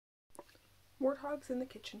Warthogs in the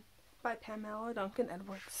Kitchen by Pamela Duncan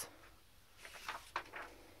Edwards.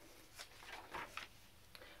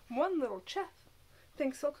 One little chef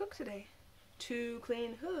thinks he'll cook today. 2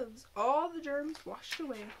 clean hooves, all the germs washed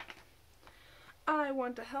away. I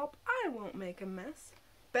want to help, I won't make a mess.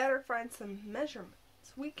 Better find some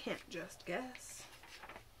measurements, we can't just guess.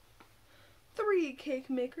 3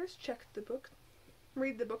 cake makers checked the book.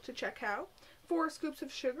 Read the book to check how. 4 scoops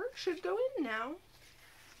of sugar should go in now.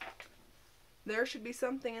 There should be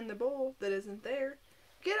something in the bowl that isn't there.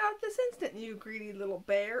 Get out this instant, you greedy little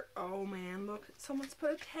bear. Oh man, look, someone's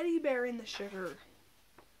put a teddy bear in the sugar.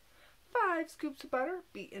 5 scoops of butter,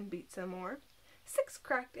 beat and beat some more. 6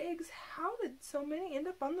 cracked eggs, how did so many end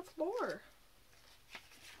up on the floor?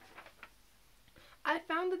 I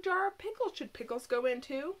found a jar of pickles, should pickles go in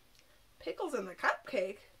too? Pickles in the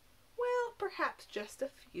cupcake? Well, perhaps just a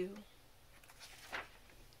few.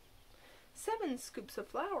 7 scoops of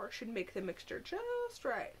flour should make the mixture just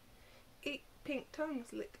right. 8 pink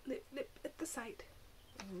tongues lick, lip, lip at the sight.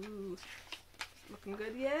 Ooh, looking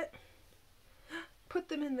good yet? Put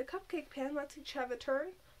them in the cupcake pan, let's each have a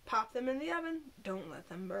turn. Pop them in the oven, don't let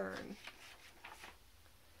them burn.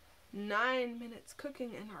 9 minutes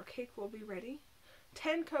cooking and our cake will be ready.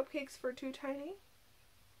 10 cupcakes for 2 tiny,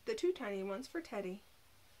 the 2 tiny ones for Teddy.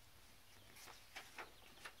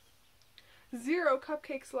 0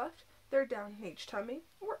 cupcakes left, they're down in each tummy.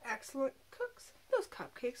 We're excellent cooks, those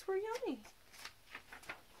cupcakes were yummy.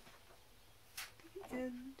 The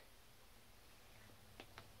end.